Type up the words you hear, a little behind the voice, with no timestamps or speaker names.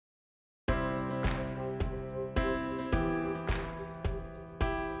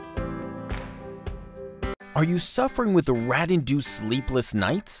Are you suffering with rat-induced sleepless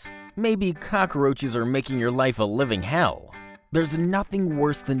nights? Maybe cockroaches are making your life a living hell. There's nothing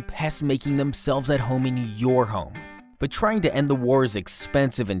worse than pests making themselves at home in your home. But trying to end the war is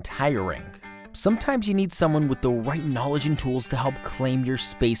expensive and tiring. Sometimes you need someone with the right knowledge and tools to help claim your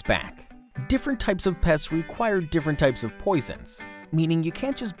space back. Different types of pests require different types of poisons, meaning you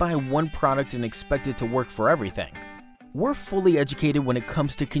can't just buy one product and expect it to work for everything. We're fully educated when it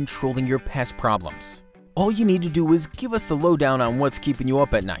comes to controlling your pest problems. All you need to do is give us the lowdown on what's keeping you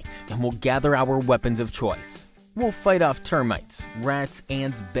up at night, and we'll gather our weapons of choice. We'll fight off termites, rats,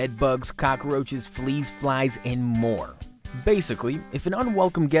 ants, bedbugs, cockroaches, fleas, flies, and more. Basically, if an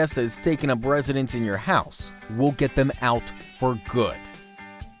unwelcome guest has taken up residence in your house, we'll get them out for good.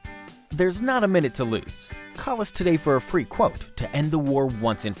 There's not a minute to lose. Call us today for a free quote to end the war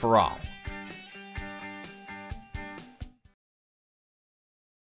once and for all.